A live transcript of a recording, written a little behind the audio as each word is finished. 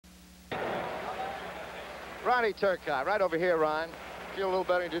Ronnie Turcotte, right over here, Ron. Feel a little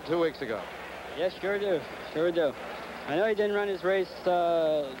better than you did 2 weeks ago. Yes, sure do. Sure do. I know he didn't run his race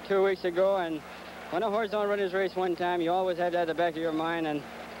 2 weeks ago, and when a horse don't run his race one time, you always have that at the back of your mind, and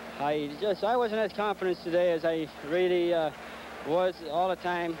I wasn't as confident today as I really was all the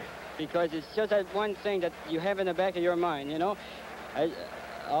time, because it's just that one thing that you have in the back of your mind, you know.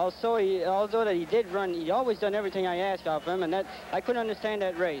 Although that he did run, he always done everything I asked of him, and that I couldn't understand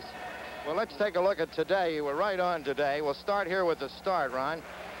that race. Well, let's take a look at today. You were right on today. We'll start here with the start, Ron.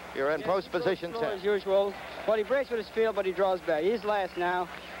 You're in post position 10. As usual. Well, he breaks with his field, but he draws back. He's last now,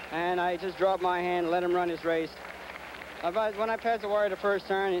 and I just dropped my hand and let him run his race. When I passed the wire the first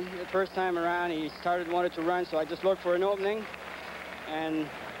time around, he wanted to run, so I just looked for an opening, and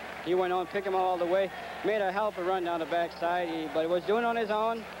he went on, pick him all the way. Made a hell of a run down the backside, but he was doing it on his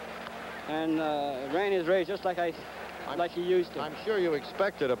own, and ran his race just like he used to. I'm sure you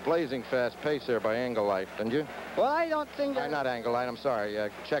expected a blazing fast pace there by Angle Light, didn't you? Well, I don't think that... Not Angle Light, I'm sorry,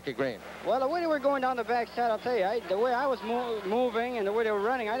 Checky Green. Well, the way they were going down the backside, I'll tell you, the way I was moving and the way they were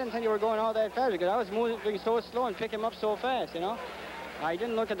running, I didn't think they were going all that fast, because I was moving so slow and picking him up so fast, you know? I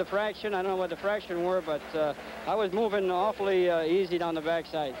didn't look at the fraction. I don't know what the fraction were, but I was moving awfully easy down the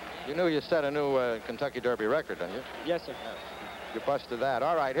backside. You knew you set a new Kentucky Derby record, didn't you? Yes, sir. You busted that.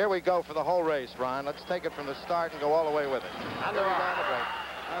 All right, here we go for the whole race, Ron. Let's take it from the start and go all the way with it. All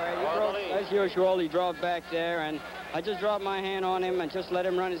right, as usual, he drove back there, and I just dropped my hand on him and just let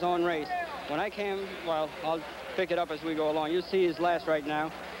him run his own race. When I came, well, I'll pick it up as we go along. You see he's last right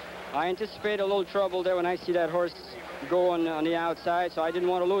now. I anticipate a little trouble there when I see that horse go on the outside, so I didn't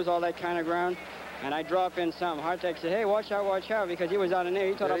want to lose all that kind of ground, and I drop in some. Hartek said, hey, watch out, because he was out in there.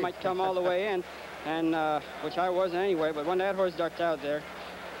 He thought I might come all the way in, and which I wasn't anyway, but when that horse ducked out there,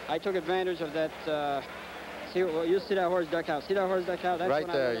 I took advantage of that. You see that horse duck out. See that horse duck out? That's right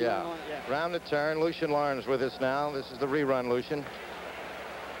there, yeah. Round the turn. Lucien Laurin is with us now. This is the rerun, Lucien.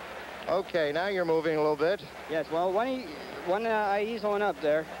 Okay, now you're moving a little bit. Yes, well, when I ease on up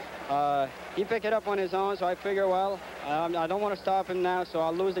there, he picked it up on his own, so I figure, well, I don't want to stop him now, so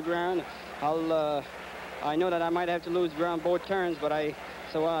I'll lose the ground. I know that I might have to lose ground both turns, but I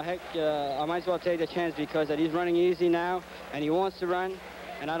might as well take the chance, because that he's running easy now, and he wants to run,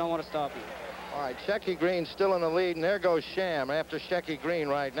 and I don't want to stop him. All right, Checky Green still in the lead, and there goes Sham after Checky Green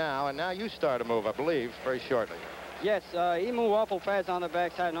right now, and now you start to move, I believe, very shortly. Yes, he moved awful fast on the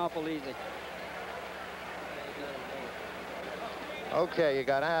backside and awful easy. Okay, you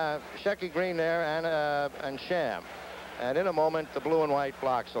got Checky Green there and Sham. And in a moment, the blue and white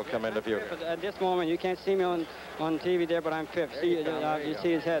blocks will come into view. At this moment, you can't see me on TV there, but I'm fifth. You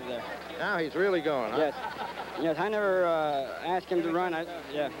see his head there. Now he's really going, huh? Yes, I never asked him to run.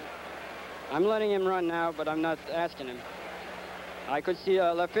 I'm letting him run now, but I'm not asking him. I could see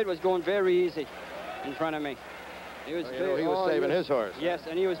Lafitte was going very easy in front of me. He was, he was saving his horse. Yes,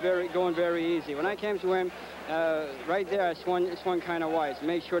 and he was going very easy. When I came to him, right there, I swung kind of wise.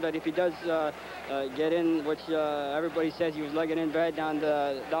 Make sure that if he does get in, which everybody says he was legging in bad down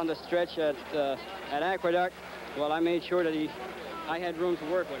the stretch at Aqueduct, well, I made sure that I had room to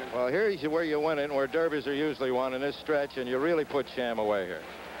work with him. Well, here's where you went in, where derbies are usually won in this stretch, and you really put Sham away here.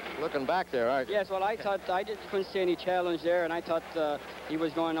 Looking back there, aren't you? Yes, well, I thought I just couldn't see any challenge there, and I thought he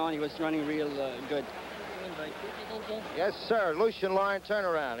was going on. He was running real good. Yes, sir. Lucien Laurin, turn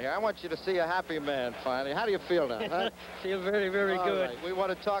around here. I want you to see a happy man finally. How do you feel now? Huh? Feel very, very good. Right. We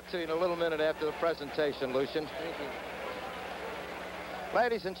want to talk to you in a little minute after the presentation, Lucien. Thank you.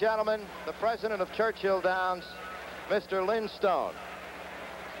 Ladies and gentlemen, the president of Churchill Downs, Mr. Lynn Stone.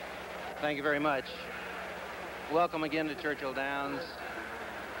 Thank you very much. Welcome again to Churchill Downs.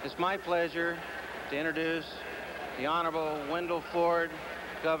 It's my pleasure to introduce the Honorable Wendell Ford,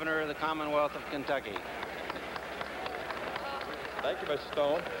 Governor of the Commonwealth of Kentucky. Thank you, Mr.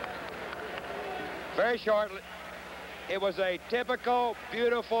 Stone. Very shortly, it was a typical,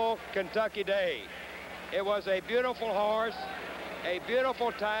 beautiful Kentucky day. It was a beautiful horse, a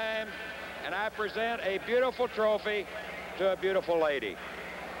beautiful time, and I present a beautiful trophy to a beautiful lady.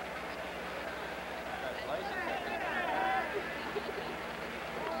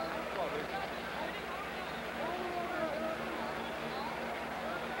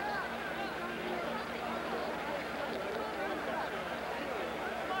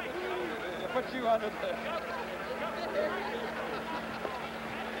 Put you under the...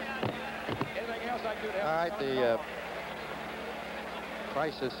 Anything else I could help? All right, the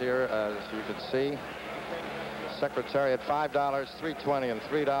prices here, as you can see. Secretariat, $5, $3.20, and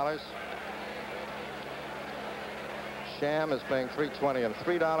 $3. Sham is paying $3.20 and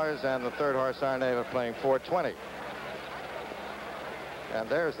 $3, and the third horse, Our Neva, playing $4.20. And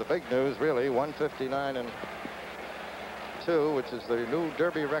there's the big news, really, 159-2, which is the new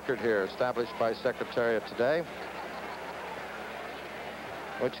Derby record here, established by Secretariat today,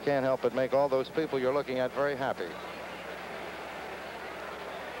 which can't help but make all those people you're looking at very happy.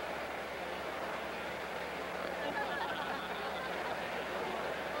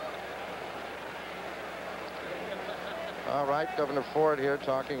 All right, Governor Ford here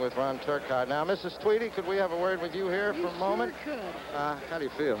talking with Ron Turcotte. Now, Mrs. Tweedy, could we have a word with you here for a moment? Sure could. How do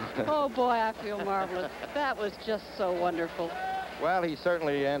you feel? Oh, boy, I feel marvelous. That was just so wonderful. Well, he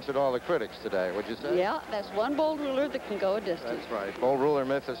certainly answered all the critics today, would you say? Yeah, that's one bold ruler that can go a distance. That's right. Bold ruler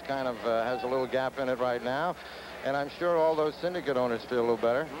myth is kind of has a little gap in it right now. And I'm sure all those syndicate owners feel a little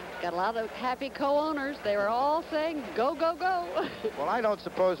better. Got a lot of happy co-owners. They were all saying, go, go, go. Well, I don't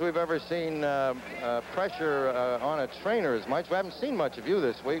suppose we've ever seen pressure on a trainer as much. We haven't seen much of you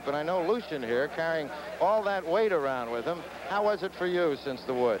this week, but I know Lucien here carrying all that weight around with him. How was it for you since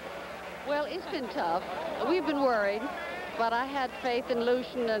the Wood? Well, it's been tough. We've been worried, but I had faith in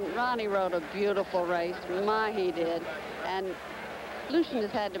Lucien, and Ronnie rode a beautiful race. My, he did. And Lucien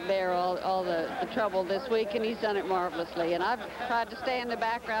has had to bear all the trouble this week, and he's done it marvelously. And I've tried to stay in the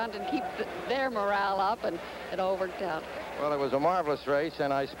background and keep their morale up, and it all worked out. Well, it was a marvelous race,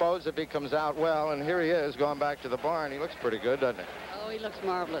 and I suppose if he comes out well, and here he is going back to the barn, he looks pretty good, doesn't he? Oh, he looks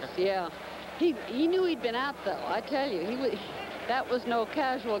marvelous, yeah. He knew he'd been out, though. I tell you, that was no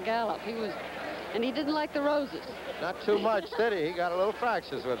casual gallop. And he didn't like the roses. Not too much, did he? He got a little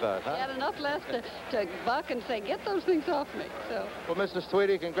fractious with that, huh? He had enough left to buck and say, get those things off me. So. Well, Mrs.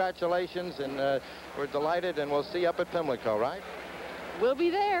 Tweedy, congratulations, and we're delighted, and we'll see you up at Pimlico, right? We'll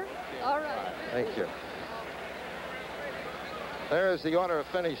be there. All right. Thank you. There is the order of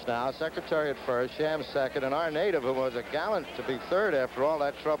finish now. Secretariat first, Sham second, and our native, who was a gallant to be third after all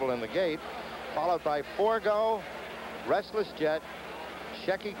that trouble in the gate, followed by Forgo, Restless Jet,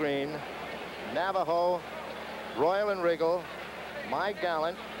 Shecky Green, Navajo, Royal and Wriggle, My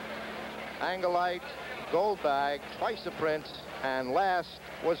Gallant, Angelite, Gold Bag, Twice a Prince, and last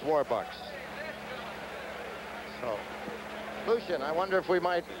was Warbucks. So, Lucien, I wonder if we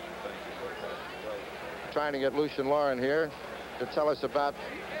might, trying to get Lucien Laurin here to tell us about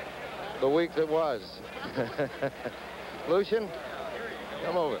the week that was. Lucien,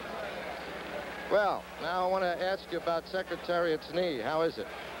 come over. Well, now I want to ask you about Secretariat's knee. How is it?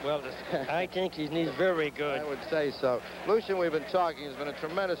 Well, I think his knee's very good. I would say so. Lucien, we've been talking. It's been a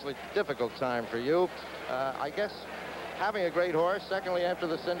tremendously difficult time for you. I guess having a great horse, secondly after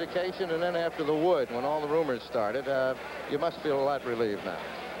the syndication, and then after the Wood, when all the rumors started, you must feel a lot relieved now.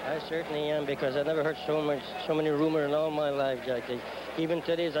 I certainly am, because I've never heard so many rumors in all my life, Jackie. Even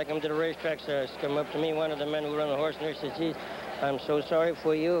today, as I come to the racetrack, sir, come up to me, one of the men who run the horse, and he says, "Gee, I'm so sorry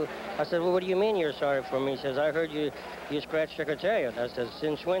for you." I said, "Well, what do you mean you're sorry for me?" He says, "I heard you scratched Secretariat." I said,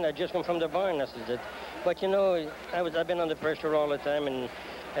 "Since when?" "I just come from the barn." I said, "But you know, I've been under pressure all the time, and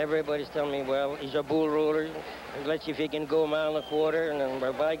everybody's telling me, well, he's a bull ruler. Let's see if he can go a mile and a quarter." And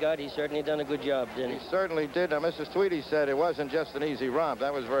by God, he's certainly done a good job, didn't he? He certainly did. Now, Mrs. Tweedy said it wasn't just an easy romp.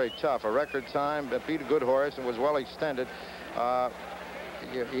 That was very tough. A record time, beat a good horse, and was well extended.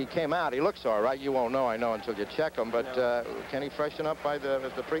 He came out. He looks all right. You won't know, I know, until you check him. But can he freshen up by the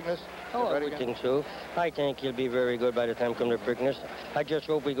Preakness? Oh, I would think so. I think he'll be very good by the time come to Preakness. I just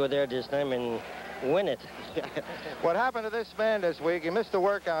hope we go there this time and win it. What happened to this man this week? He missed a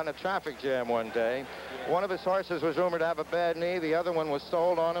workout in a traffic jam one day. One of his horses was rumored to have a bad knee. The other one was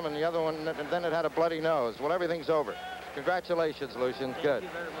sold on him, and the other one, and then it had a bloody nose. Well, everything's over. Congratulations, Lucien. Good. Thank you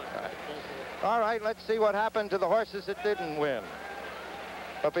very much. All right, let's see what happened to the horses that didn't win.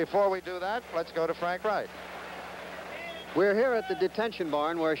 But before we do that, let's go to Frank Wright. We're here at the detention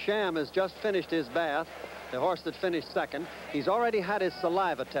barn where Sham has just finished his bath, the horse that finished second. He's already had his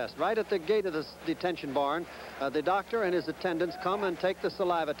saliva test. Right at the gate of the detention barn, the doctor and his attendants come and take the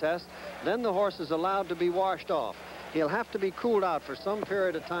saliva test. Then the horse is allowed to be washed off. He'll have to be cooled out for some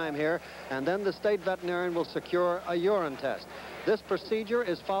period of time here, and then the state veterinarian will secure a urine test. This procedure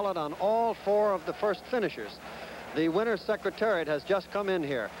is followed on all four of the first finishers. The winner's Secretariat has just come in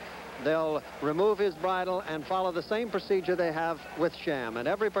here. They'll remove his bridle and follow the same procedure they have with Sham, and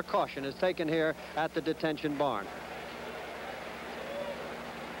every precaution is taken here at the detention barn.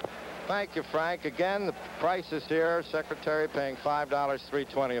 Thank you, Frank. Again, the prices here: Secretariat paying $5,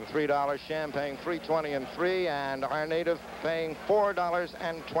 $3.20, and $3. Sham paying $3.20 and $3, and our native paying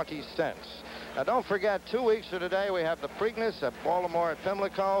 $4.20. Now, don't forget, 2 weeks from today, we have the Preakness at Baltimore at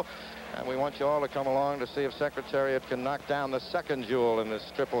Pimlico. And we want you all to come along to see if Secretariat can knock down the second jewel in this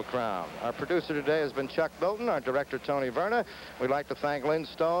Triple Crown. Our producer today has been Chuck Milton, our director Tony Verna. We'd like to thank Lynn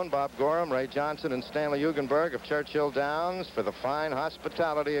Stone, Bob Gorham, Ray Johnson, and Stanley Hugenberg of Churchill Downs for the fine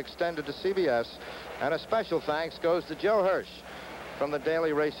hospitality extended to CBS. And a special thanks goes to Joe Hirsch from the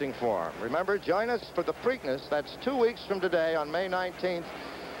Daily Racing Forum. Remember, join us for the Preakness. That's 2 weeks from today on May 19th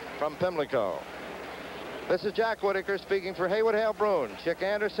from Pimlico. This is Jack Whitaker speaking for Haywood Hale Broun, Chick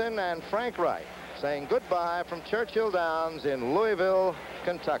Anderson, and Frank Wright, saying goodbye from Churchill Downs in Louisville,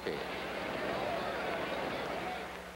 Kentucky.